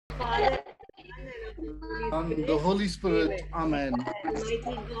Father, and of the Holy Spirit. Amen.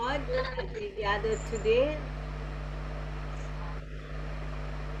 Almighty God, as we gather today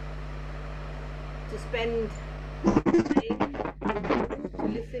to spend time to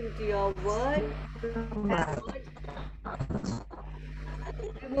listen to your word, and Lord,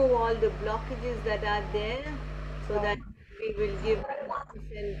 remove all the blockages that are there so that we will give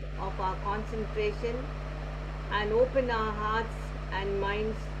 100% of our concentration and open our hearts and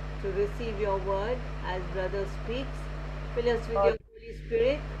minds to receive your word as brother speaks. Fill us with your Holy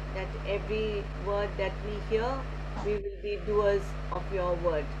Spirit, that every word that we hear, we will be doers of your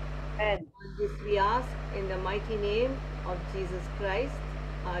word. And this we ask in the mighty name of Jesus Christ,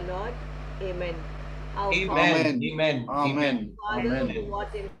 our Lord. Amen. Our Amen. Amen. Amen. Father, Amen. who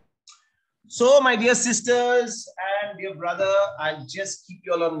art in So, my dear sisters and dear brother, I'll just keep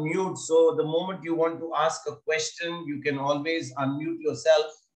you all on mute. So, the moment you want to ask a question, you can always unmute yourself.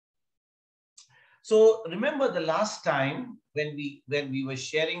 So, remember the last time when we were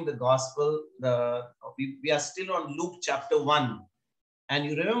sharing the gospel, we are still on Luke chapter 1. And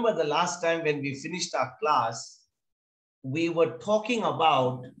you remember the last time when we finished our class, we were talking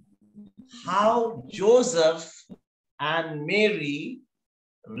about how Joseph and Mary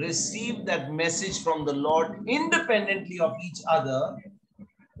received that message from the Lord independently of each other,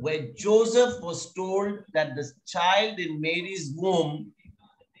 where Joseph was told that the child in Mary's womb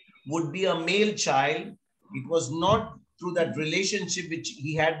would be a male child. It was not through that relationship which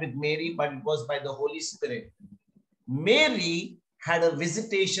he had with Mary, but it was by the Holy Spirit. Mary had a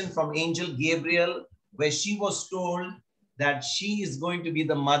visitation from Angel Gabriel, where she was told that she is going to be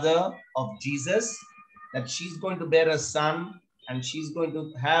the mother of Jesus, that she's going to bear a son, and she's going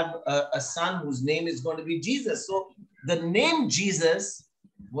to have a son whose name is going to be Jesus. So the name Jesus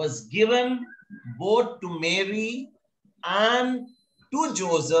was given both to Mary and to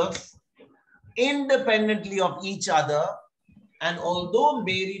Joseph independently of each other. And although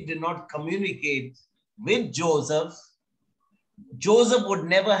Mary did not communicate with Joseph, Joseph would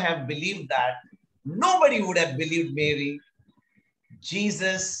never have believed that. Nobody would have believed Mary.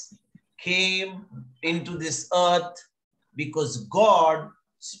 Jesus came into this earth because God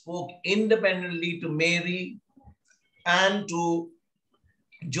spoke independently to Mary and to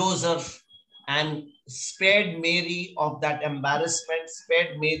Joseph and spared Mary of that embarrassment,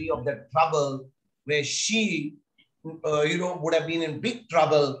 spared Mary of that trouble where she, would have been in big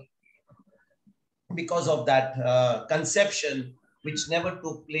trouble because of that conception, which never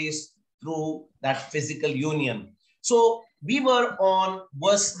took place through that physical union. So we were on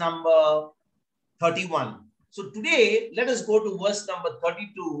verse number 31. So today, let us go to verse number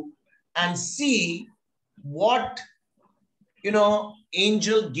 32 and see what,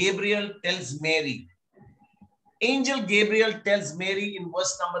 Angel Gabriel tells Mary. Angel Gabriel tells Mary in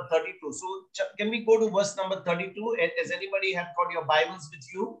verse number 32. So can we go to verse number 32? Has anybody have got your Bibles with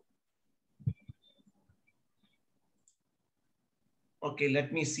you? Okay,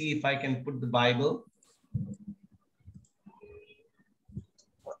 let me see if I can put the Bible.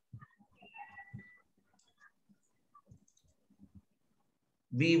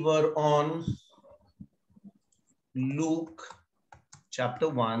 We were on Luke chapter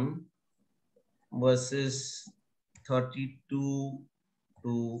 1, verses 32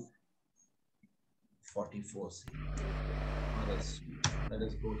 to 44. Let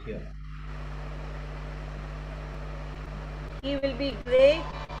us go here. He will be great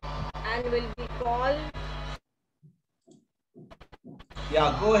and will be called.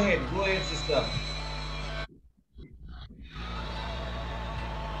 Yeah, go ahead, sister.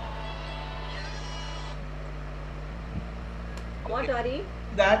 What, Ari?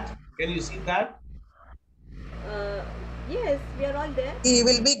 That, can you see that? Yes, we are all there. He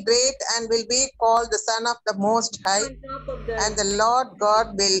will be great and will be called the Son of the Most High, and the Lord God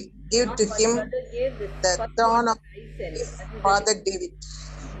will give to him the throne of his father David.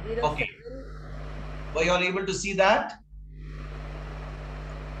 Okay. Were you all able to see that?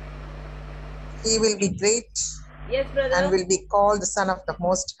 He will be great, yes, brother, and will be called the Son of the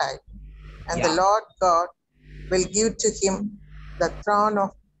Most High, and the Lord God will give to him the throne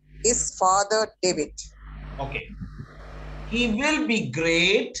of his father David. Okay. He will be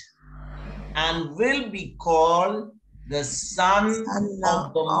great and will be called the Son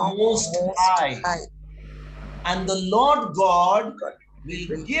of the Most High. And the Lord God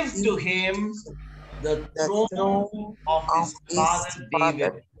will give to him the throne of his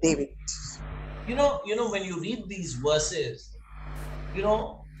father David. You know, when you read these verses,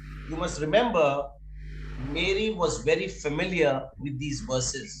 you must remember Mary was very familiar with these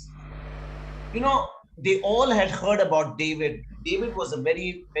verses. They all had heard about David. David was a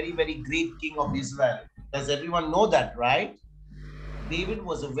very, very, very great king of Israel. Does everyone know that, right? David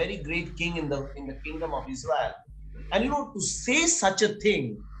was a very great king in the kingdom of Israel. And to say such a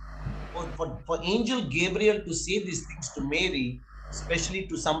thing, for Angel Gabriel to say these things to Mary, especially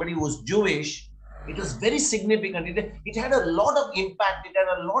to somebody who was Jewish, it was very significant. It had a lot of impact. It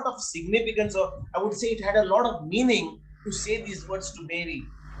had a lot of significance, or I would say it had a lot of meaning to say these words to Mary.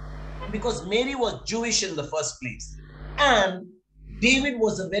 Because Mary was Jewish in the first place. And David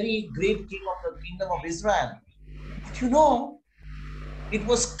was a very great king of the kingdom of Israel. But it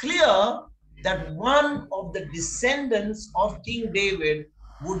was clear that one of the descendants of King David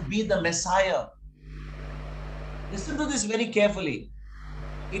would be the Messiah. Listen to this very carefully.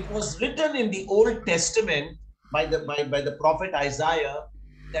 It was written in the Old Testament by the prophet Isaiah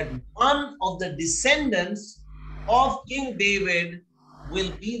that one of the descendants of King David will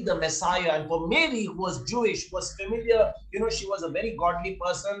be the Messiah. And for Mary, who was Jewish, was familiar, she was a very godly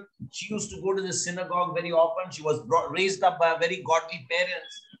person. She used to go to the synagogue very often. She was raised up by very godly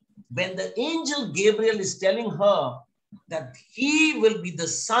parents. When the angel Gabriel is telling her that he will be the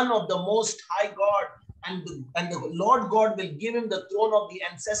son of the Most High God, and the Lord God will give him the throne of the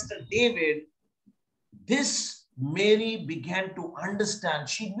ancestor David, this Mary began to understand.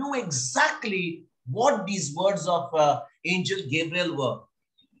 She knew exactly what these words of Angel Gabriel were.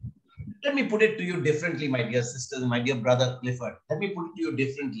 Let me put it to you differently, my dear sisters, my dear brother Clifford. Let me put it to you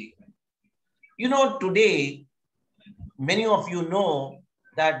differently. Today, many of you know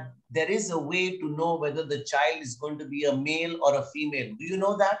that there is a way to know whether the child is going to be a male or a female. Do you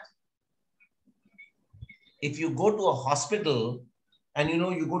know that? If you go to a hospital, and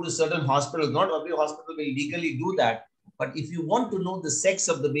you go to certain hospitals, not every hospital will legally do that, but if you want to know the sex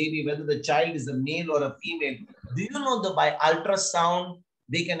of the baby, whether the child is a male or a female, do you know that by ultrasound,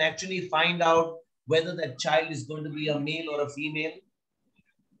 they can actually find out whether that child is going to be a male or a female?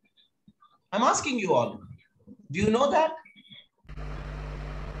 I'm asking you all. Do you know that?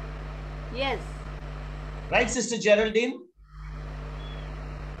 Yes. Right, Sister Geraldine?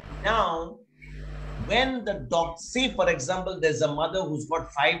 Now, when the doctor, say for example, there's a mother who's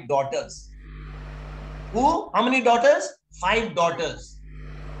got 5 daughters. Who? How many daughters? 5 daughters.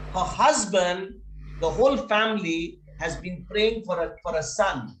 Her husband, the whole family has been praying for a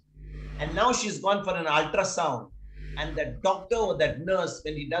son. And now she's gone for an ultrasound. And that doctor or that nurse,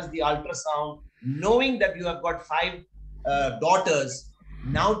 when he does the ultrasound, knowing that you have got 5 daughters,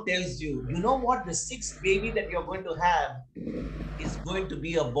 now tells you, you know what? The 6th baby that you're going to have is going to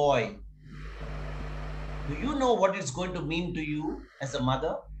be a boy. Do you know what it's going to mean to you as a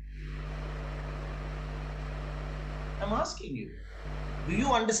mother? I'm asking you. Do you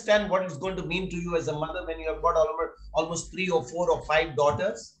understand what it's going to mean to you as a mother when you have got almost 3 or 4 or 5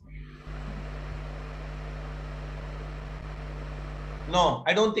 daughters? No,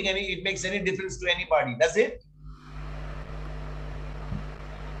 I don't think it makes any difference to anybody, does it?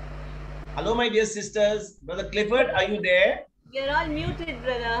 Hello, my dear sisters. Brother Clifford, are you there? You're all muted,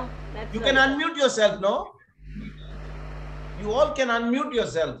 brother. You can unmute yourself, no? You all can unmute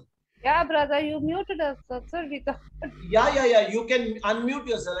yourself. Yeah, brother, you muted us. Sir, we thought. Yeah. You can unmute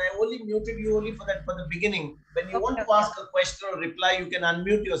yourself. I only muted you only for the beginning. When you want to ask a question or reply, you can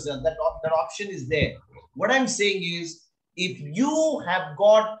unmute yourself. That option is there. What I'm saying is, if you have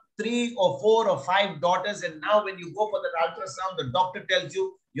got 3 or 4 or 5 daughters, and now when you go for that ultrasound, the doctor tells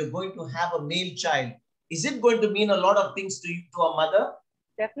you you're going to have a male child, is it going to mean a lot of things to you, to a mother?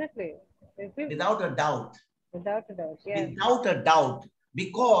 Definitely. Without a doubt. Without a doubt, yeah. Without a doubt.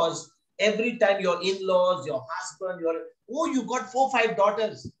 Because every time your in-laws, your husband, you got 4 or 5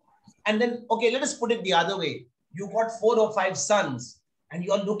 daughters. And then, okay, let us put it the other way. You got 4 or 5 sons and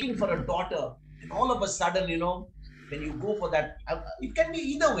you're looking for a daughter. And all of a sudden, when you go for that, it can be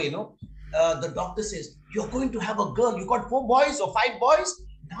either way, the doctor says, you're going to have a girl. You got 4 boys or 5 boys.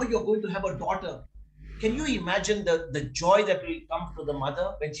 Now you're going to have a daughter. Can you imagine the joy that will come to the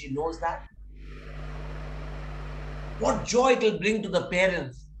mother when she knows that? What joy it will bring to the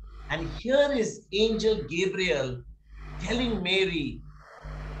parents. And here is Angel Gabriel telling Mary,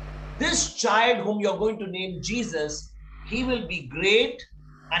 this child whom you're going to name Jesus, he will be great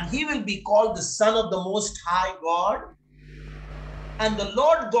and he will be called the Son of the Most High God. And the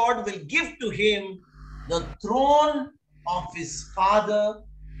Lord God will give to him the throne of his father,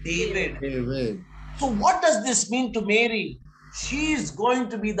 David. So what does this mean to Mary? She is going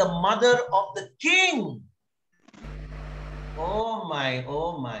to be the mother of the king. Oh my.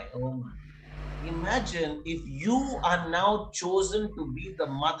 Imagine if you are now chosen to be the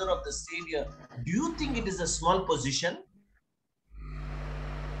mother of the Savior. Do you think it is a small position?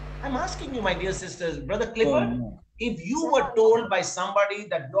 I'm asking you, my dear sisters, Brother Oh, Clifford, no. if you were told by somebody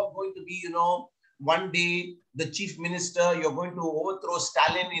that you're going to be, one day the chief minister, you're going to overthrow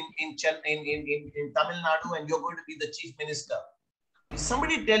Stalin in Tamil Nadu and you're going to be the chief minister. If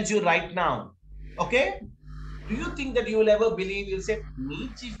somebody tells you right now, okay, do you think that you will ever believe? You'll say, me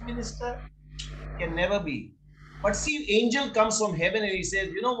chief minister? Can never be. But see, angel comes from heaven and he says,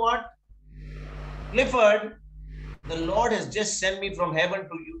 you know what, Clifford, the Lord has just sent me from heaven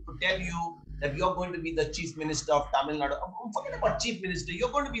to you to tell you that you're going to be the chief minister of Tamil Nadu. Forget about chief minister. You're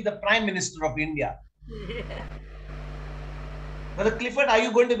going to be the prime minister of India. Brother Clifford, are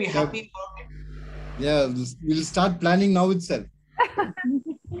you going to be happy about it? Yeah, we'll start planning now itself.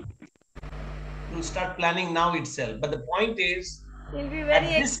 You'll start planning now itself. But the point is, He'll be at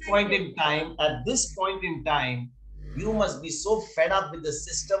very this point in time, you must be so fed up with the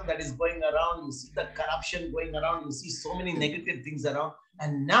system that is going around. You see the corruption going around. You see so many negative things around.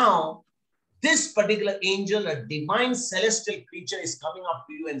 And now, this particular angel, a divine celestial creature, is coming up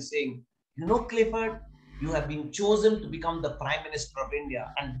to you and saying, you know, Clifford, you have been chosen to become the Prime Minister of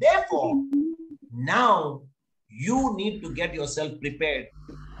India. And therefore, now you need to get yourself prepared.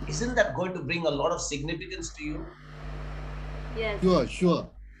 Isn't that going to bring a lot of significance to you? Yes. Sure.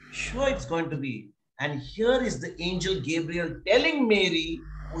 Sure, it's going to be. And here is the angel Gabriel telling Mary,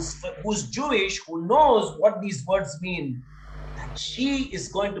 who's Jewish, who knows what these words mean, that she is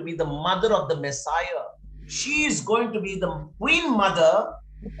going to be the mother of the Messiah. She is going to be the queen mother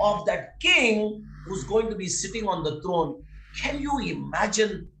of that king who's going to be sitting on the throne. Can you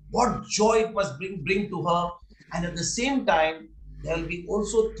imagine what joy it must bring to her? And at the same time, there will be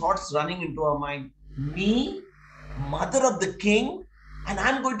also thoughts running into her mind. Me, mother of the king, and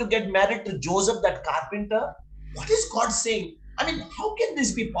I'm going to get married to Joseph, that carpenter. What is God saying? I mean, how can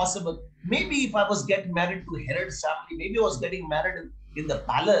this be possible? Maybe if I was getting married to Herod's family, maybe I was getting married in the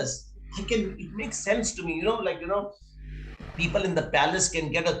palace. It makes sense to me, people in the palace can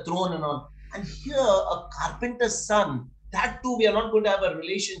get a throne and all. And here, a carpenter's son, that too, we are not going to have a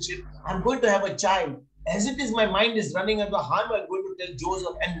relationship. I'm going to have a child. As it is, my mind is running at the how am I going to tell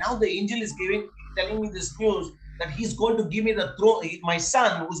Joseph? And now the angel is telling me this news that he's going to give me the throne, my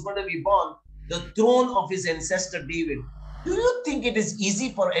son who's going to be born, the throne of his ancestor David. Do you think it is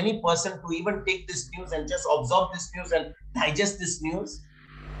easy for any person to even take this news and just absorb this news and digest this news?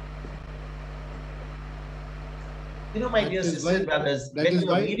 My dear sisters and brothers, when we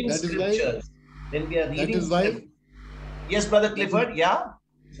are reading scriptures, yes, Brother Clifford, yeah?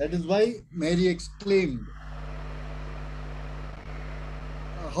 That is why Mary exclaimed,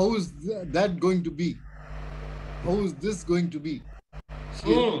 how is that going to be? How is this going to be?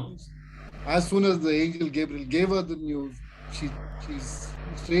 As soon as the angel Gabriel gave her the news, she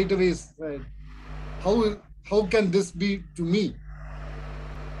straight away said, how can this be to me?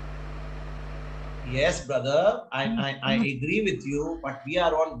 Yes, brother, I agree with you, but we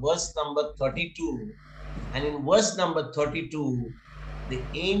are on verse number 32. And in verse number 32, the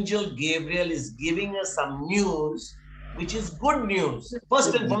angel Gabriel is giving us some news, which is good news.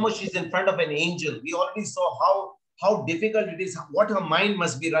 First and foremost, she's in front of an angel. We already saw how difficult it is, what her mind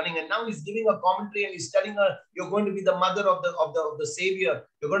must be running. And now he's giving a commentary and he's telling her, you're going to be the mother of the Savior.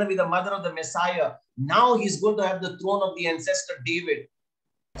 You're going to be the mother of the Messiah. Now he's going to have the throne of the ancestor David.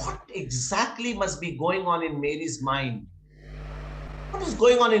 What exactly must be going on in Mary's mind? What is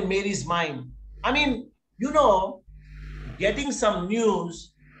going on in Mary's mind? I mean, getting some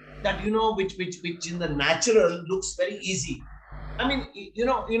news that, which in the natural looks very easy. I mean,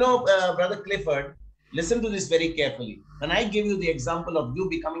 Brother Clifford, listen to this very carefully. When I give you the example of you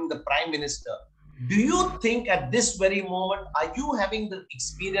becoming the prime minister, do you think at this very moment, are you having the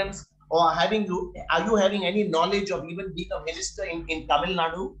experience or are you having any knowledge of even being a minister in Tamil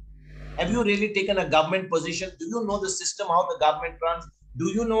Nadu? Have you really taken a government position? Do you know the system, how the government runs? Do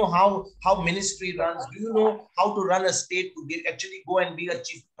you know how ministry runs? Do you know how to run a state to actually go and be a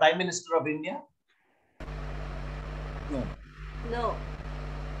chief prime minister of India? No.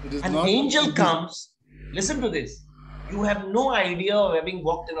 An angel comes. Listen to this. You have no idea of having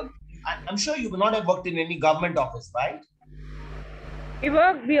worked I'm sure you will not have worked in any government office, right? We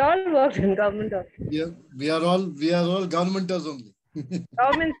all worked in government office. Yeah, we are all governmenters only.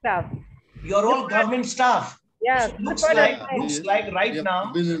 Government staff. You're all government staff. Yeah. So looks like right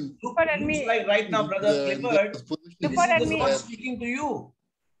now, Brother Clifford, this is the Lord speaking to you.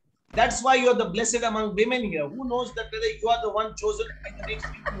 That's why you're the blessed among women here. Who knows that whether you are the one chosen to be the next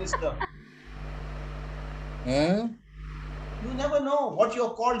chief minister? You never know what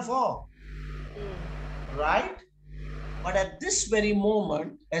you're called for. Right? But at this very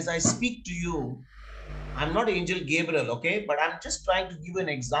moment, as I speak to you, I'm not Angel Gabriel, okay? But I'm just trying to give an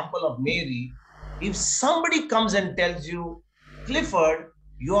example of Mary. If somebody comes and tells you, Clifford,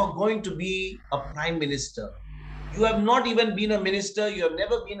 you are going to be a prime minister. You have not even been a minister. You have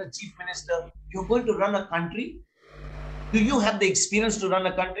never been a chief minister. You're going to run a country. Do you have the experience to run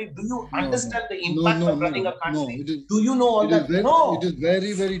a country? Do you understand the impact of running a country? Do you know all that? No. It is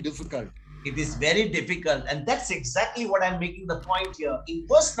very, very difficult. It is very difficult. And that's exactly what I'm making the point here. In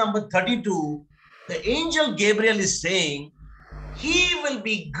verse number 32, the angel Gabriel is saying, he will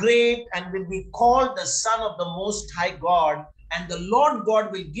be great and will be called the Son of the Most High God, and the Lord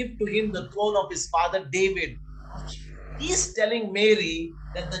God will give to him the throne of his father David. He's telling Mary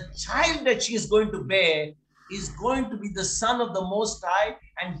that the child that she is going to bear is going to be the Son of the Most High,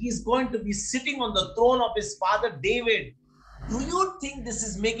 and he's going to be sitting on the throne of his father David. Do you think this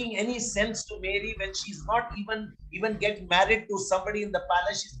is making any sense to Mary when she's not even getting married to somebody in the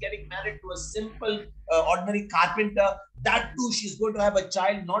palace? She's getting married to a simple, ordinary carpenter. That too, she's going to have a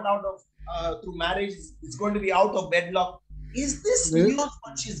child not out of through marriage. It's going to be out of wedlock. Is this news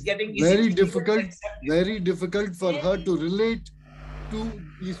what she's getting? Is very difficult for her to relate to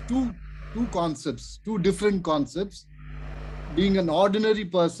these two concepts, two different concepts, being an ordinary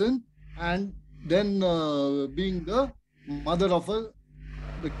person and then being the mother of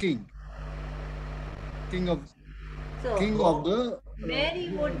the king of the Mary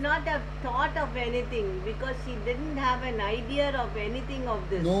would not have thought of anything because she didn't have an idea of anything of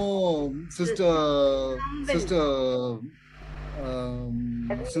this. No, sister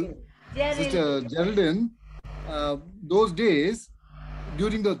Geraldine, those days,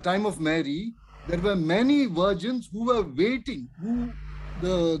 during the time of Mary, there were many virgins who were waiting, who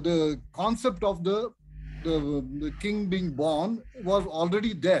the concept of the king being born was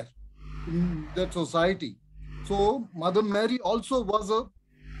already there in that society. So Mother Mary also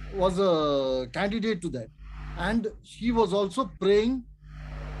was a candidate to that, and she was also praying,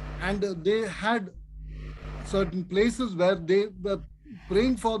 and they had certain places where they were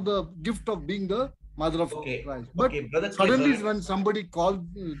praying for the gift of being the mother of Christ. But suddenly when somebody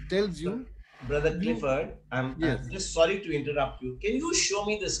tells you, Brother Clifford, I'm just sorry to interrupt you. Can you show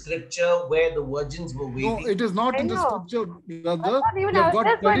me the scripture where the virgins were waiting? No, it is not in the scripture, brother. We have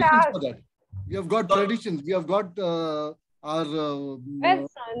got traditions for that. We have got traditions. We have got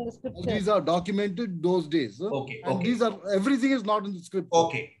these are documented those days. And these are, everything is not in the scripture.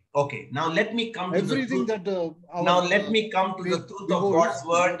 Okay. Now let me come to everything the truth. Let me come to the truth of God's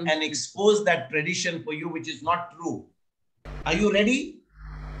word and expose that tradition for you, which is not true. Are you ready?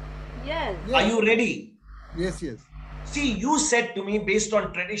 Yes. Are you ready? Yes. See, you said to me based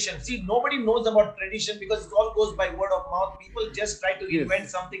on tradition. See, nobody knows about tradition because it all goes by word of mouth. People just try to invent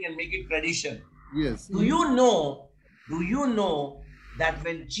something and make it tradition. Yes. Do you know that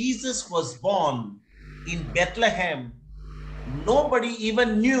when Jesus was born in Bethlehem, nobody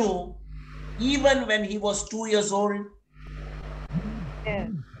even knew, even when he was 2 years old?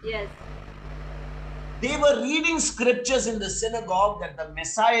 Yes. They were reading scriptures in the synagogue that the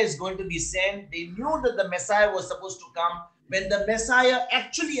Messiah is going to be sent. They knew that the Messiah was supposed to come. When the Messiah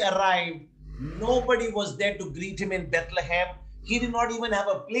actually arrived, nobody was there to greet him in Bethlehem. He did not even have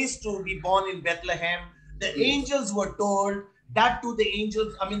a place to be born in Bethlehem. The angels were told, that to the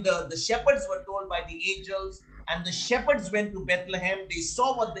angels, the shepherds were told by the angels, and the shepherds went to Bethlehem. They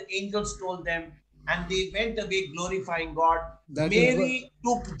saw what the angels told them, and they went away glorifying God. Mary,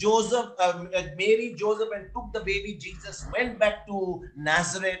 Joseph, and took the baby Jesus, went back to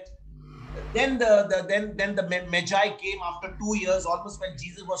Nazareth. Then the Magi came after 2 years, almost when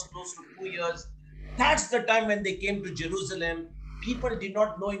Jesus was close to 2 years. That's the time when they came to Jerusalem. People did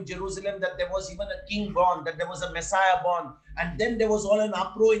not know in Jerusalem that there was even a king born, that there was a Messiah born. And then there was all an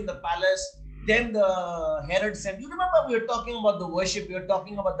uproar in the palace. Then the Herod said, you remember we were talking about the worship, we were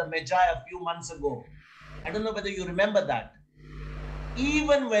talking about the Magi a few months ago. I don't know whether you remember that.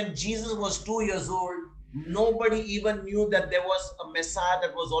 Even when Jesus was 2 years old, nobody even knew that there was a Messiah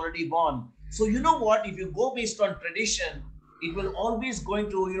that was already born. So you know what? If you go based on tradition, it will always going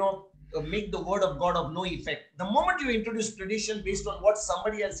to, make the word of God of no effect. The moment you introduce tradition based on what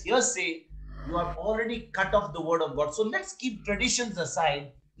somebody else here say, you have already cut off the word of God. So let's keep traditions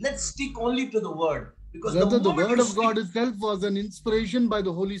aside. Let's stick only to the word. Because the word of God itself was an inspiration by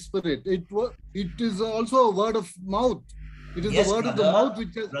the Holy Spirit. It is also a word of mouth. It is the word of the mouth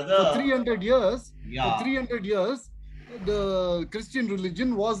which for 300 years, the Christian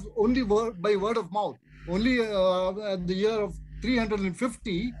religion was only by word of mouth. Only at the year of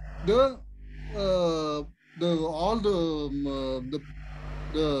 350, the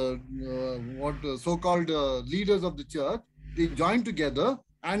so-called leaders of the church, they joined together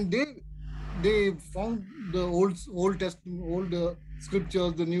and they they found the old testament, old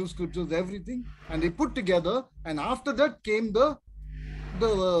scriptures, the new scriptures, everything, and they put together. And after that came the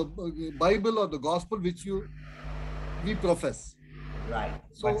Bible or the gospel which we profess. Right.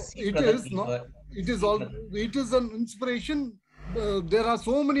 But So see, it brother is not. Keeper, It is see, all. brother, It is an inspiration. There are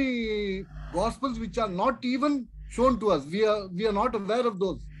so many gospels which are not even shown to us. We are not aware of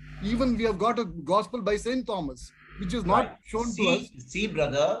those. Even we have got a gospel by Saint Thomas, which is not right. shown to us. See,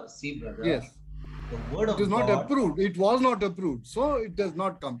 brother, Yes, the word it is of not God, approved. It was not approved, so it does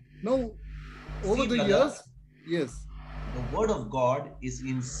not come. Now, over see, the brother, years, yes, the word of God is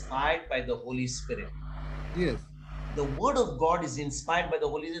inspired by the Holy Spirit. yes, The word of God is inspired by the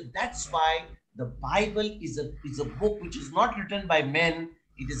Holy Spirit. That's why the Bible is a book which is not written by men,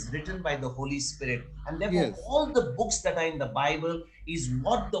 it is written by the Holy Spirit. And therefore, yes, all the books that are in the Bible is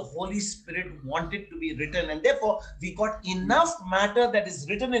what the Holy Spirit wanted to be written. And therefore, we got enough matter that is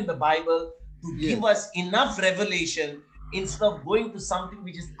written in the Bible to give yes, us enough revelation instead of going to something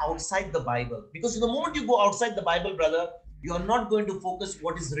which is outside the Bible. Because the moment you go outside the Bible, brother, you are not going to focus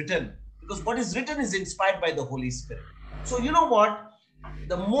what is written, because what is written is inspired by the Holy Spirit. So you know what?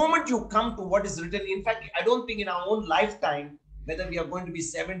 The moment you come to what is written, in fact, I don't think in our own lifetime, whether we are going to be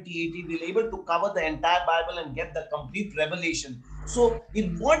 70, 80, we'll able to cover the entire Bible and get the complete revelation. So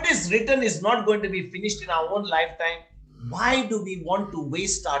if what is written is not going to be finished in our own lifetime, why do we want to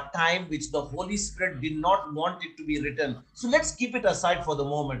waste our time which the Holy Spirit did not want it to be written? So let's keep it aside for the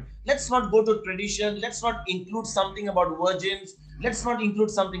moment. Let's not go to tradition. Let's not include something about virgins. Let's not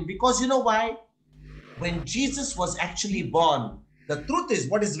include something, because you know why? When Jesus was actually born, the truth is,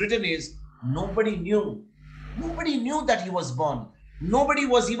 what is written is, nobody knew. Nobody knew that he was born. Nobody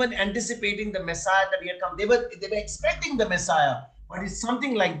was even anticipating the Messiah that he had come. They were expecting the Messiah, but it's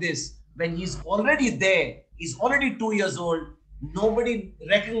something like this. When he's already there, he's already 2 years old. Nobody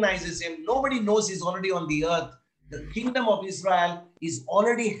recognizes him. Nobody knows he's already on the earth. The kingdom of Israel is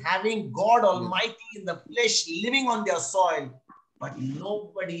already having God yes. Almighty in the flesh living on their soil, but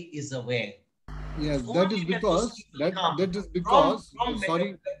nobody is aware. Yes, that is Only when those because people come that is from because from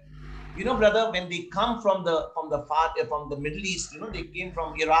sorry. you know, brother, when they come from the Middle East, they came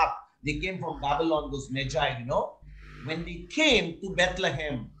from Iraq, they came from Babylon, those Magi, when they came to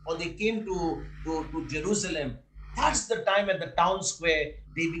Bethlehem, or they came to Jerusalem, that's the time at the town square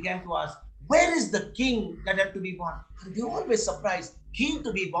they began to ask, where is the king that had to be born? And they're always surprised. King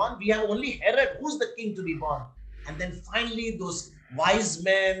to be born? We have only Herod. Who's the king to be born? And then finally, those wise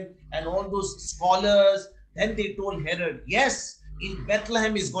men and all those scholars, then they told Herod, yes, in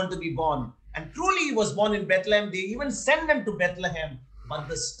Bethlehem is going to be born. And truly he was born in Bethlehem. They even sent them to Bethlehem. But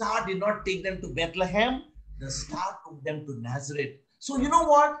the star did not take them to Bethlehem. The star took them to Nazareth. So you know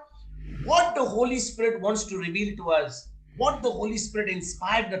what? What the Holy Spirit wants to reveal to us, what the Holy Spirit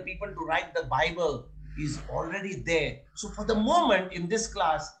inspired the people to write the Bible is already there. So for the moment in this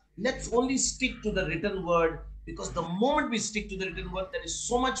class, let's only stick to the written word, because the moment we stick to the written word, there is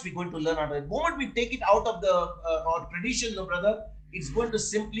so much we're going to learn out of it. The moment we take it out of the our tradition, no, brother, it's going to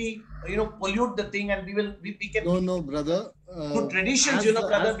simply pollute the thing, and we can No, brother. to traditions, As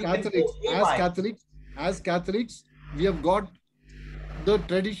brother, as we can go Catholics, haywire. as Catholics, we have got the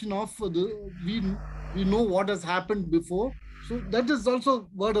tradition of we know what has happened before, so that is also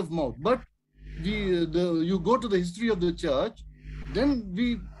word of mouth. But you go to the history of the church, then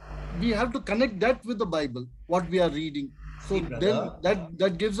we have to connect that with the Bible, what we are reading. So See, then brother,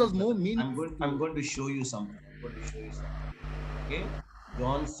 that gives us more meaning. I'm going to show you something. I'm going to show you something. Okay,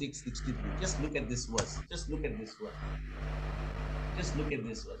 John 6:63. Just look at this verse. Just look at this verse. Just look at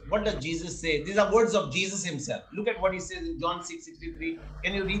this verse. What does Jesus say? These are words of Jesus himself. Look at what he says in John 6:63.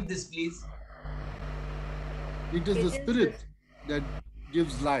 Can you read this, please? It is the spirit that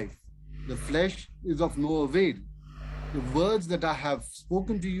gives life. The flesh is of no avail. The words that I have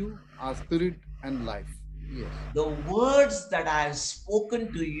spoken to you are spirit and life. Yes. The words that I have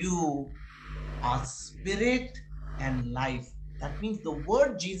spoken to you are spirit and life. That means the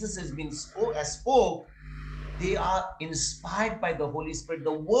word Jesus spoke, they are inspired by the Holy Spirit.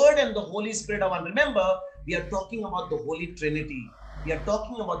 The Word and the Holy Spirit are one. Remember, we are talking about the Holy Trinity. We are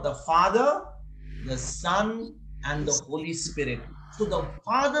talking about the Father, the Son, and the Holy Spirit. So the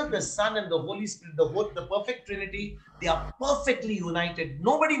Father, the Son, and the Holy Spirit, the perfect Trinity, they are perfectly united.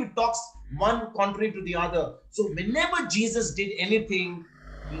 Nobody talks one contrary to the other. So whenever Jesus did anything,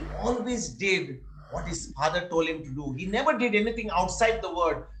 he always did what his Father told him to do. He never did anything outside the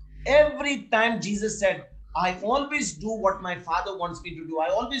Word. Every time Jesus said, I always do what my Father wants me to do. I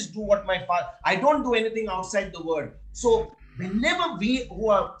always do what my Father, I don't do anything outside the Word. So whenever we who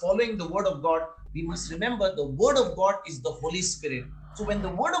are following the Word of God, we must remember the Word of God is the Holy Spirit. So when the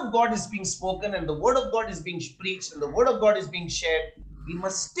word of God is being spoken and the word of God is being preached and the word of God is being shared, we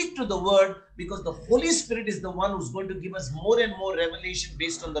must stick to the word, because the Holy Spirit is the one who's going to give us more and more revelation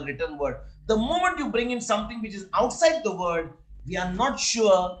based on the written word. The moment you bring in something which is outside the word, we are not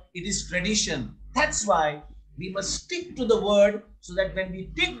sure it is tradition. That's why we must stick to the word, so that when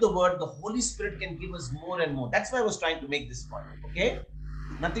we take the word, the Holy Spirit can give us more and more. That's why I was trying to make this point. Okay,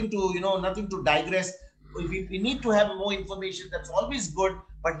 nothing to digress. We need to have more information. That's always good.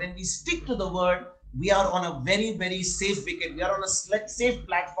 But when we stick to the word, we are on a very, very safe wicket. We are on a safe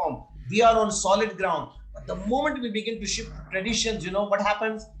platform. We are on solid ground. But the moment we begin to shift traditions, what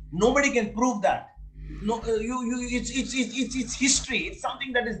happens? Nobody can prove that. No, it's history. It's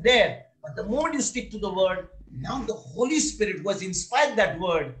something that is there. But the moment you stick to the word, now the Holy Spirit who has inspired that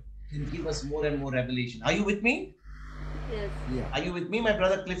word can give us more and more revelation. Are you with me? Yes. Yeah. Are you with me, my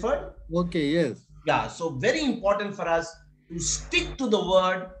brother Clifford? Okay, yes. Yeah, so very important for us to stick to the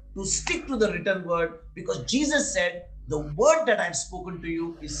word, to stick to the written word, because Jesus said, the word that I've spoken to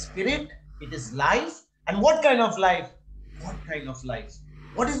you is spirit, it is life. And what kind of life? What kind of life?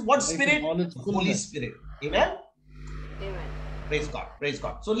 What Life spirit? in all its The Holy fullness. Spirit. Amen? Amen. Praise God. Praise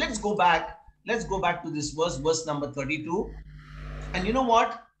God. So let's go back. Let's go back to this verse number 32. And you know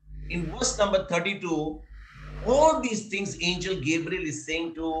what? In verse number 32, all these things Angel Gabriel is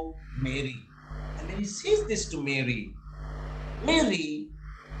saying to Mary. And when he says this to Mary, Mary,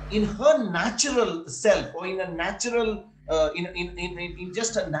 in her natural self, or in a natural, in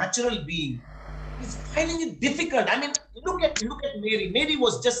just a natural being, is finding it difficult. I mean, look at Mary. Mary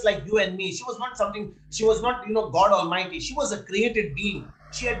was just like you and me. She was not something. She was not, God Almighty. She was a created being.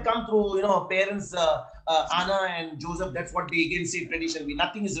 She had come through, her parents, Anna and Joseph. That's what they again say tradition.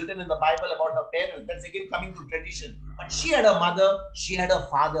 Nothing is written in the Bible about her parents. That's again coming through tradition. But she had a mother. She had a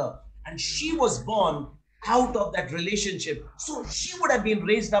father, and she was born out of that relationship. So she would have been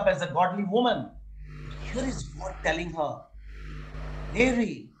raised up as a godly woman. But here is God telling her,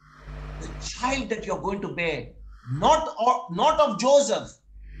 Mary, the child that you're going to bear, not of Joseph,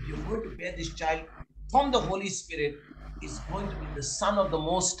 you're going to bear this child from the Holy Spirit, is going to be the Son of the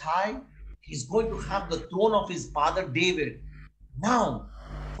Most High. He's going to have the throne of his father David. Now,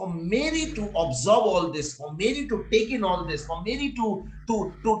 for Mary to absorb all this, for Mary to take in all this, for Mary to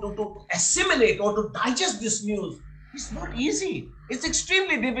assimilate or to digest this news, it's not easy. It's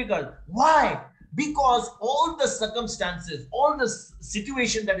extremely difficult. Why? Because all the circumstances, all the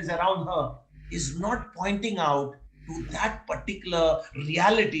situation that is around her is not pointing out to that particular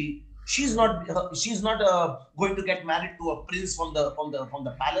reality. She's not going to get married to a prince from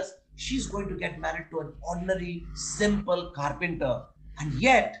the palace. She's going to get married to an ordinary, simple carpenter. And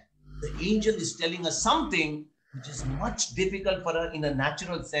yet, the angel is telling us something which is much difficult for her in a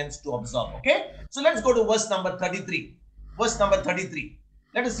natural sense to observe. Okay? So let's go to verse number 33. Verse number 33.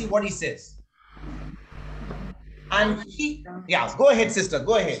 Let us see what he says. And he, go ahead, sister,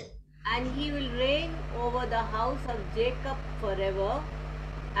 go ahead. And he will reign over the house of Jacob forever,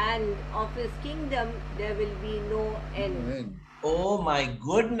 and of his kingdom there will be no end. Amen. Oh my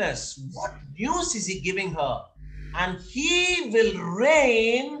goodness, what news is he giving her? And he will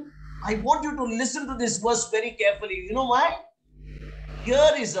reign. I want you to listen to this verse very carefully. You know why?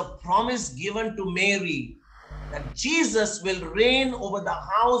 Here is a promise given to Mary that Jesus will reign over the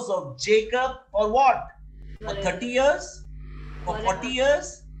house of Jacob for what? For 30 years? For 40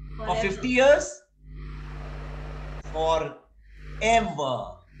 years? For 50 years? Forever.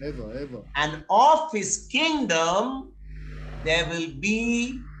 Ever. And of his kingdom, there will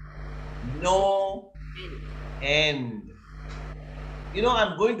be no end.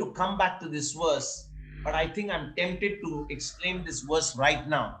 I'm going to come back to this verse, but I think I'm tempted to explain this verse right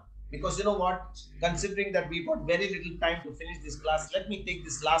now. Because you know what? Considering that we've got very little time to finish this class, let me take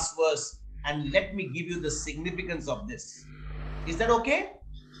this last verse and let me give you the significance of this. Is that okay?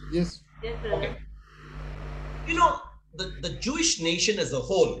 Yes. Okay. The Jewish nation as a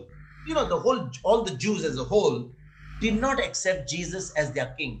whole, all the Jews as a whole did not accept Jesus as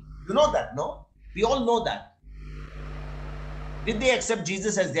their king. You know that, no? We all know that. Did they accept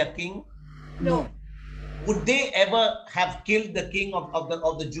Jesus as their king? No. Would they ever have killed the king of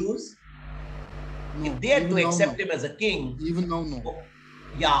the Jews? No. If they had Even to now, accept no. him as a king, Even now, no.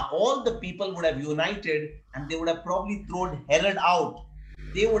 yeah, all the people would have united and they would have probably thrown Herod out.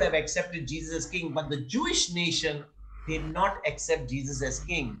 They would have accepted Jesus as king, but the Jewish nation did not accept Jesus as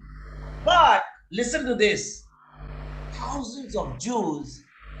king. But listen to this. Thousands of Jews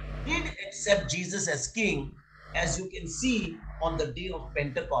did accept Jesus as king, as you can see on the day of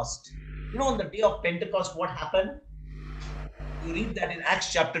Pentecost. On the day of Pentecost, what happened? You read that in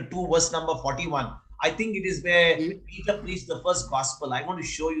Acts chapter 2, verse number 41. I think it is where Peter preached the first gospel. I want to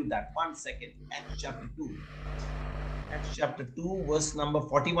show you that. 1 second. Acts chapter 2. Acts chapter 2, verse number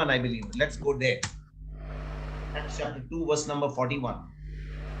 41, I believe. Let's go there. Acts chapter 2, verse number 41.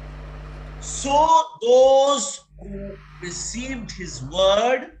 So those who received his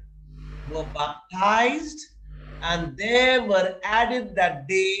word were baptized, and there were added that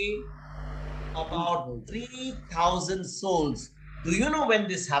day about 3,000 souls. Do you know when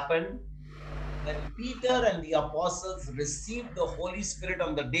this happened? When Peter and the apostles received the Holy Spirit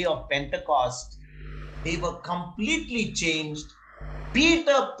on the day of Pentecost, they were completely changed.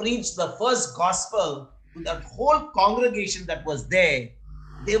 Peter preached the first gospel to that whole congregation that was there.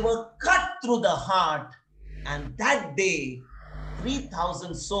 They were cut through the heart, and that day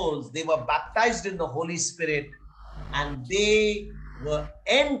 3,000 souls, they were baptized in the Holy Spirit, and they were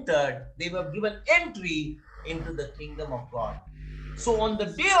given entry into the kingdom of God. So on the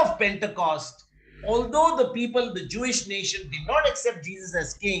day of Pentecost, although the Jewish nation did not accept Jesus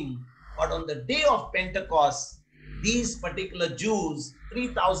as king, but on the day of Pentecost, these particular Jews,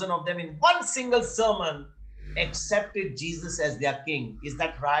 3,000 of them in one single sermon, accepted Jesus as their king. Is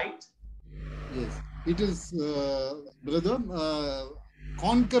that right? Yes, it is, brother.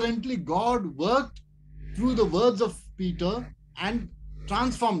 Concurrently, God worked through the words of Peter and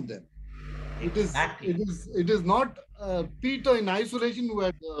transformed them. Exactly. It is not Peter in isolation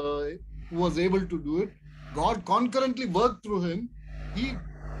who was able to do it. God concurrently worked through him.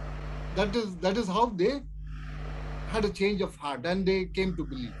 That is how they had a change of heart and they came to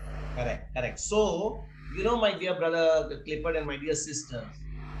believe. Correct. So, my dear brother Clifford and my dear sisters,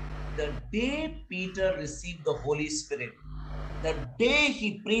 the day Peter received the Holy Spirit, the day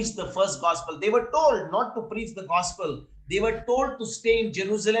he preached the first gospel, they were told not to preach the gospel. They were told to stay in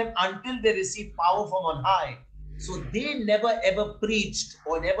Jerusalem until they received power from on high. So they never ever preached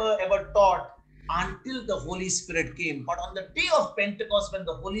or never ever taught until the Holy Spirit came. But on the day of Pentecost, when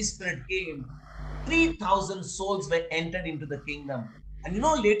the Holy Spirit came, 3,000 souls were entered into the kingdom. And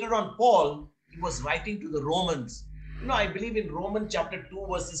later on, Paul, he was writing to the Romans. I believe in Romans chapter 2,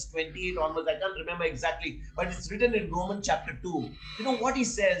 verses 28 onwards. I can't remember exactly, but it's written in Romans chapter 2. You know what he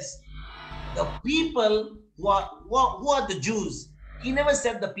says? The people who are the Jews. He never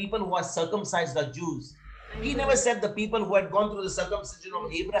said the people who are circumcised are Jews. He never said the people who had gone through the circumcision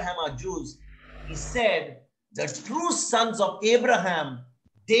of Abraham are Jews. He said the true sons of Abraham,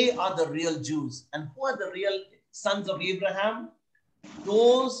 they are the real Jews. And who are the real sons of Abraham?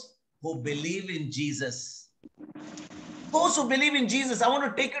 Those who believe in Jesus. Those who believe in Jesus. I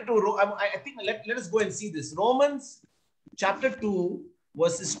want to take you to, I think let us go and see this. Romans chapter 2,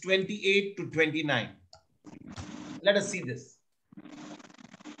 verses 28 to 29. Let us see this.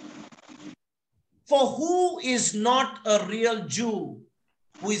 For who is not a real Jew,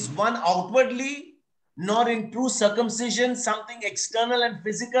 who is one outwardly, nor in true circumcision, something external and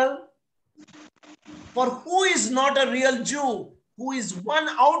physical? For who is not a real Jew, who is one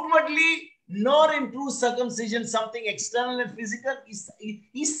outwardly, nor in true circumcision, something external and physical?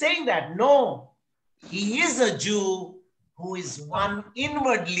 He's saying that, no, he is a Jew who is one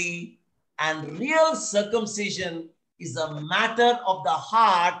inwardly, and real circumcision is a matter of the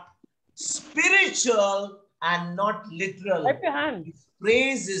heart, spiritual and not literal. Clap your hand. His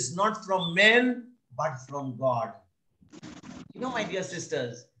praise is not from men, but from God. My dear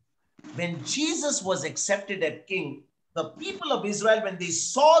sisters, when Jesus was accepted as king, the people of Israel, when they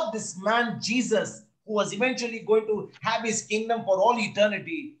saw this man, Jesus, who was eventually going to have his kingdom for all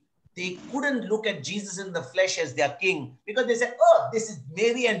eternity, they couldn't look at Jesus in the flesh as their king, because they said, oh, this is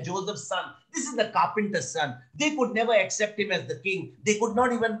Mary and Joseph's son. This is the carpenter's son. They could never accept him as the king. They could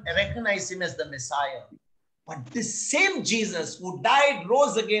not even recognize him as the Messiah. But this same Jesus who died,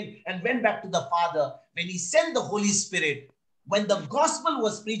 rose again, and went back to the Father, when he sent the Holy Spirit, when the gospel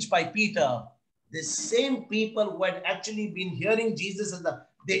was preached by Peter, the same people who had actually been hearing Jesus,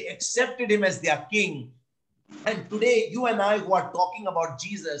 they accepted him as their king. And today, you and I who are talking about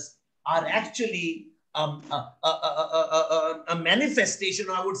Jesus are actually a manifestation,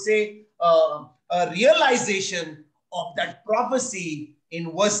 I would say, a realization of that prophecy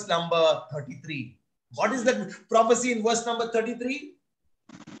in verse number 33. What is that prophecy in verse number 33?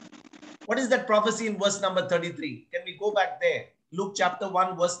 What is that prophecy in verse number 33? Can we go back there? Luke chapter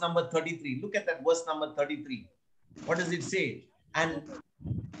 1, verse number 33. Look at that verse number 33. What does it say? And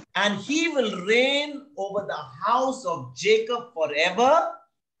he will reign over the house of Jacob forever,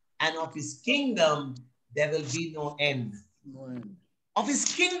 and of his kingdom there will be no end. No end. Of his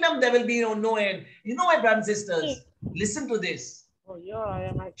kingdom there will be no end. My brothers and sisters, listen to this.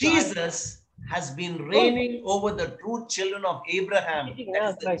 Jesus has been reigning over the true children of Abraham. That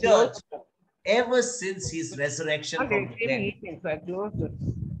is the church. ever since his resurrection from the dead. So I closed it.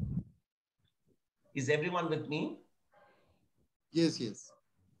 Is everyone with me? Yes, yes.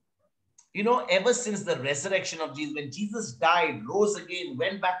 You know, ever since the resurrection of Jesus, when Jesus died, rose again,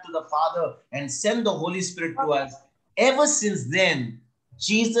 went back to the Father and sent the Holy Spirit to us, ever since then,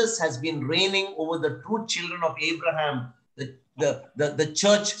 Jesus has been reigning over the true children of Abraham, the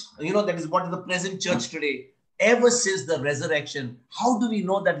church, you know, that is what is the present church today. Ever since the resurrection, how do we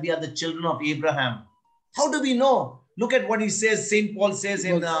know that we are the children of Abraham? How do we know? Look at what he says. St. Paul says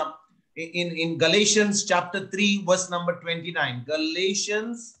in Galatians chapter 3, verse number 29.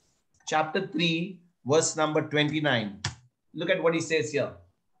 Galatians chapter 3, verse number 29. Look at what he says here.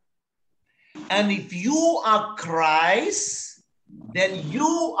 And if you are Christ, then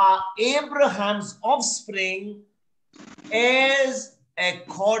you are Abraham's offspring as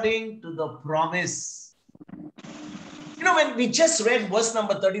according to the promise. You know, when we just read verse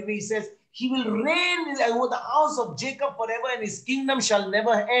number 33, he says, he will reign over the house of Jacob forever and his kingdom shall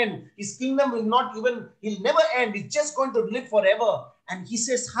never end. His kingdom will not even, he'll never end. It's just going to live forever. And he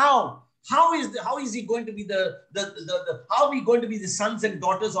says, how? How is he going to be how are we going to be the sons and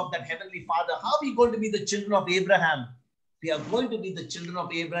daughters of that heavenly Father? How are we going to be the children of Abraham? We are going to be the children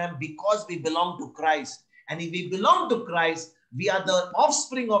of Abraham because we belong to Christ. And if we belong to Christ, we are the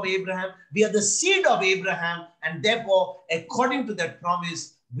offspring of Abraham. We are the seed of Abraham. And therefore, according to that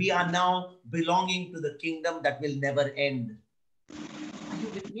promise, we are now belonging to the kingdom that will never end. Are you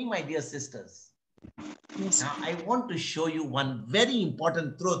with me, my dear sisters? Yes. Now, I want to show you one very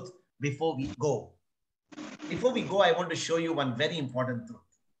important truth before we go. Before we go, I want to show you one very important truth.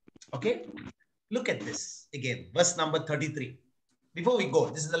 Okay? Look at this again, verse number 33. Before we go,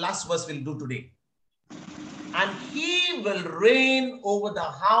 this is the last verse we'll do today. And he will reign over the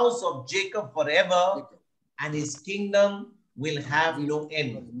house of Jacob forever, and his kingdom will have no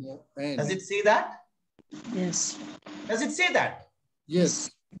end. Does it say that? Yes. Does it say that?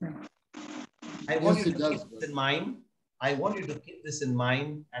 Yes. I want you to keep this in mind. I want you to keep this in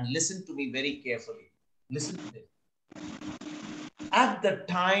mind and listen to me very carefully. Listen to this. At the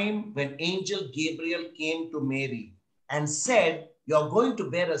time when Angel Gabriel came to Mary and said, "You're going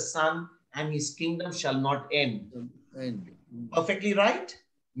to bear a son and his kingdom shall not end." Perfectly right?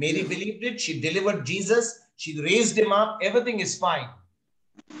 Mary believed it. She delivered Jesus. She raised him up. Everything is fine.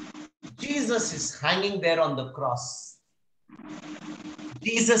 Jesus is hanging there on the cross.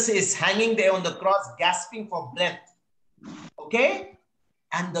 Jesus is hanging there on the cross, gasping for breath. Okay?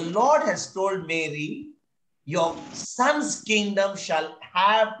 And the Lord has told Mary, your son's kingdom shall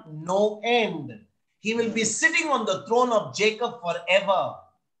have no end. He will be sitting on the throne of Jacob forever.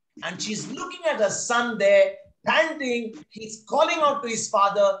 And she's looking at her son there, panting. He's calling out to his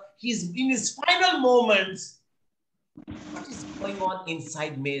father. He's in his final moments. What is going on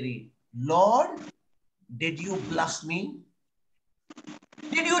inside Mary? Lord, did you bluff me?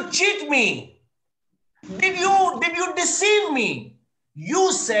 Did you cheat me? Did you deceive me?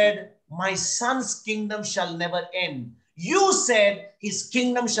 You said, my son's kingdom shall never end. You said his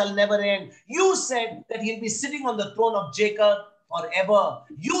kingdom shall never end. You said that he'll be sitting on the throne of Jacob forever.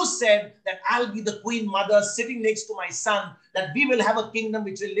 You said that I'll be the queen mother sitting next to my son, that we will have a kingdom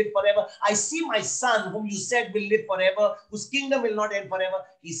which will live forever. I see my son, whom you said will live forever, whose kingdom will not end forever.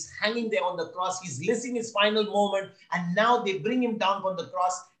 He's hanging there on the cross. He's listening his final moment. And now they bring him down from the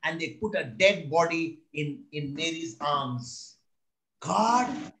cross and they put a dead body in Mary's arms. God,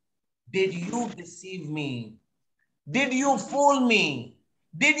 did you deceive me? Did you fool me?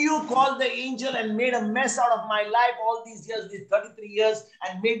 Did you call the angel and made a mess out of my life all these years, these 33 years,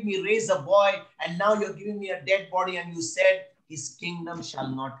 and made me raise a boy, and now you're giving me a dead body and you said his kingdom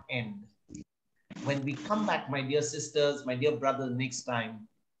shall not end? When we come back, my dear sisters, my dear brothers, next time,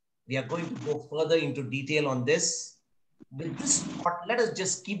 we are going to go further into detail on this. With this thought, let us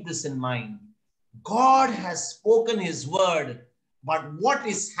just keep this in mind. God has spoken his word, but what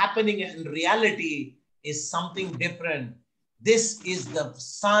is happening in reality is something different. This is the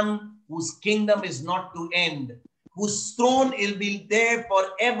son whose kingdom is not to end, whose throne will be there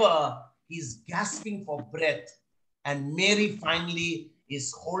forever. He's gasping for breath. And Mary finally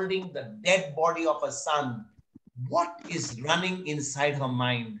is holding the dead body of her son. What is running inside her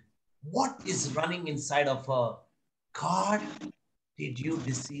mind? What is running inside of her? God, did you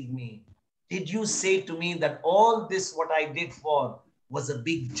deceive me? Did you say to me that all this, what I did for, was a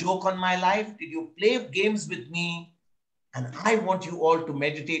big joke on my life? Did you play games with me? And I want you all to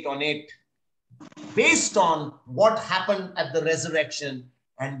meditate on it based on what happened at the resurrection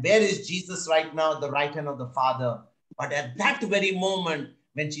and where is Jesus right now at the right hand of the Father. But at that very moment,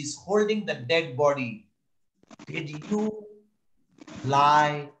 when she's holding the dead body, did you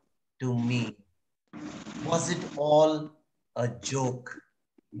lie to me? Was it all a joke?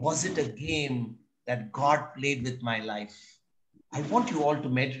 Was it a game that God played with my life? I want you all to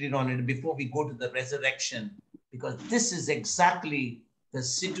meditate on it before we go to the resurrection, because this is exactly the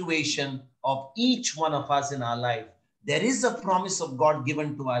situation of each one of us in our life. There is a promise of God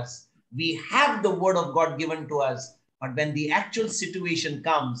given to us. We have the word of God given to us. But when the actual situation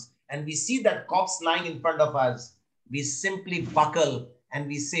comes and we see that corpse lying in front of us, we simply buckle and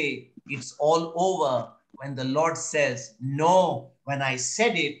we say, it's all over. When the Lord says, no, when I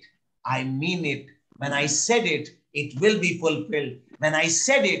said it, I mean it. When I said it, it will be fulfilled. When I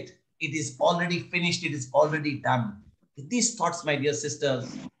said it, it is already finished. It is already done. With these thoughts, my dear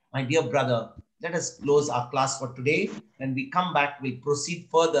sisters, my dear brother, let us close our class for today. When we come back, we'll proceed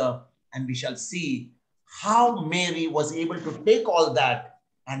further and we shall see how Mary was able to take all that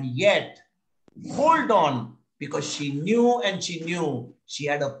and yet hold on, because she knew and she knew she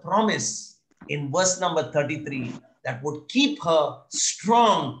had a promise in verse number 33 that would keep her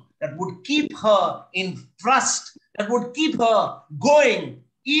strong, that would keep her in trust, that would keep her going,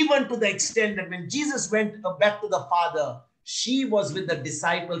 even to the extent that when Jesus went back to the Father, she was with the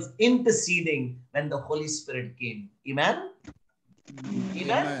disciples interceding when the Holy Spirit came. Amen?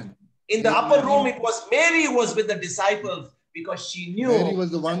 Amen? In the upper room, it was Mary who was with the disciples, because she knew Mary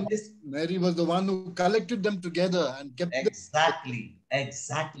was the one. Mary was the one who collected them together and kept them.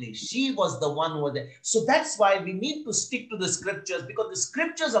 Exactly. She was the one who was there. So that's why we need to stick to the scriptures, because the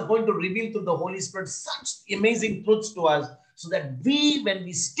scriptures are going to reveal through the Holy Spirit such amazing truths to us, so that when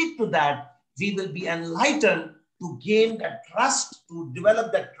we stick to that, we will be enlightened to gain that trust, to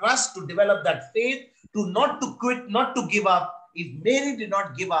develop that trust, to develop that faith, to not to quit, not to give up. If Mary did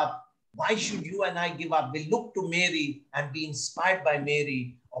not give up, why should you and I give up? We look to Mary and be inspired by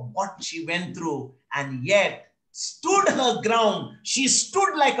Mary of what she went through, and yet stood her ground. She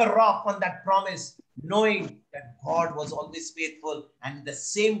stood like a rock on that promise, knowing that God was always faithful, and the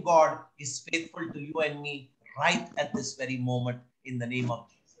same God is faithful to you and me right at this very moment, in the name of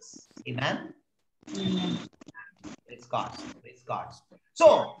Jesus. Amen. Praise God. Praise God.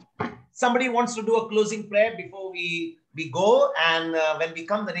 So, somebody wants to do a closing prayer before we go, and when we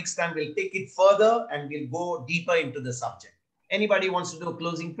come the next time, we'll take it further and we'll go deeper into the subject. Anybody wants to do a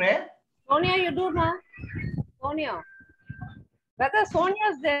closing prayer? Sonia, you do, ma? Sonia. Brother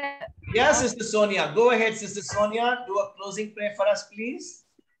Sonia's there. Yes, Sister Sonia. Go ahead, Sister Sonia. Do a closing prayer for us, please.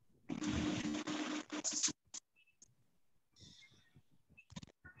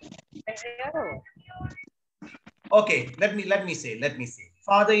 Okay, let me say.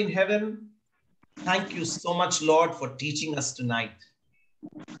 Father in heaven, thank you so much, Lord, for teaching us tonight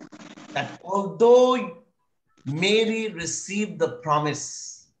that although Mary received the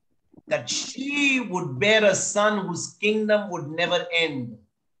promise that she would bear a son whose kingdom would never end,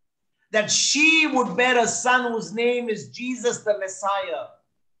 that she would bear a son whose name is Jesus the Messiah,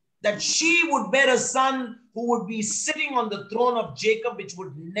 that she would bear a son who would be sitting on the throne of Jacob, which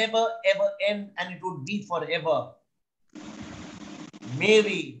would never ever end, and it would be forever.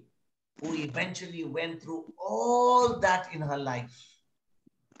 Mary, who eventually went through all that in her life,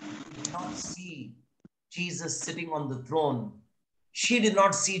 did not see Jesus sitting on the throne. She did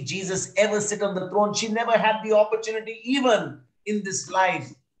not see Jesus ever sit on the throne. She never had the opportunity, even in this life,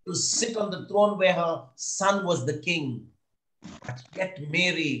 to sit on the throne where her son was the king. But yet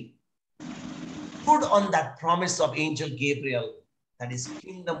Mary stood on that promise of Angel Gabriel that his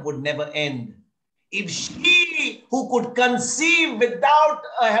kingdom would never end. If she, who could conceive without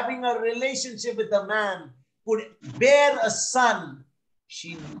having a relationship with a man, could bear a son,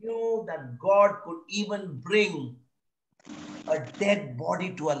 she knew that God could even bring a dead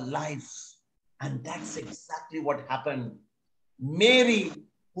body to a life. And that's exactly what happened. Mary,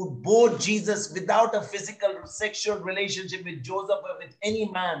 who bore Jesus without a physical sexual relationship with Joseph or with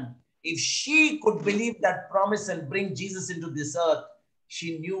any man, if she could believe that promise and bring Jesus into this earth,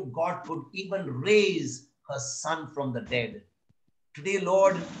 she knew God could even raise her son from the dead. Today,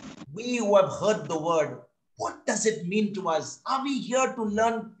 Lord, we who have heard the word, what does it mean to us? Are we here to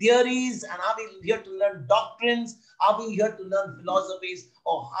learn theories, and are we here to learn doctrines? Are we here to learn philosophies,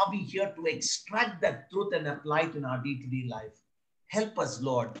 or are we here to extract that truth and apply it in our day-to-day life? Help us,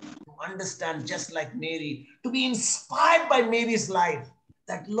 Lord, to understand just like Mary, to be inspired by Mary's life,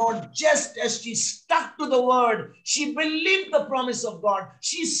 that, Lord, just as she stuck to the word, she believed the promise of God.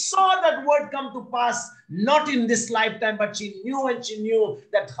 She saw that word come to pass, not in this lifetime, but she knew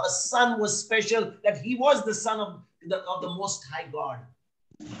that her son was special, that he was the son of the Most High God.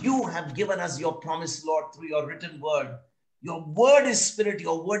 You have given us your promise, Lord, through your written word. Your word is spirit,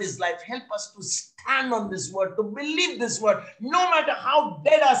 your word is life. Help us to stand on this word, to believe this word, no matter how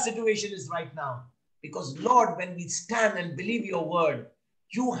dead our situation is right now. Because Lord, when we stand and believe your word,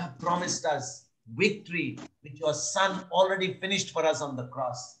 you have promised us victory, which your son already finished for us on the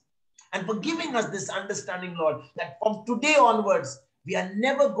cross. And for giving us this understanding, Lord, that from today onwards, we are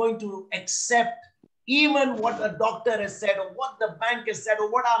never going to accept even what a doctor has said or what the bank has said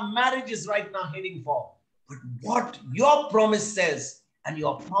or what our marriage is right now heading for. But what your promise says, and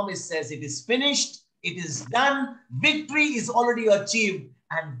your promise says it is finished, it is done, victory is already achieved,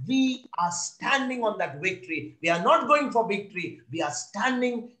 and we are standing on that victory. We are not going for victory. We are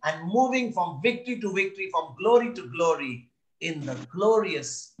standing and moving from victory to victory, from glory to glory, in the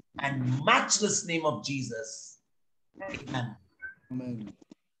glorious and matchless name of Jesus. Amen. Amen.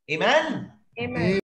 Amen. Amen.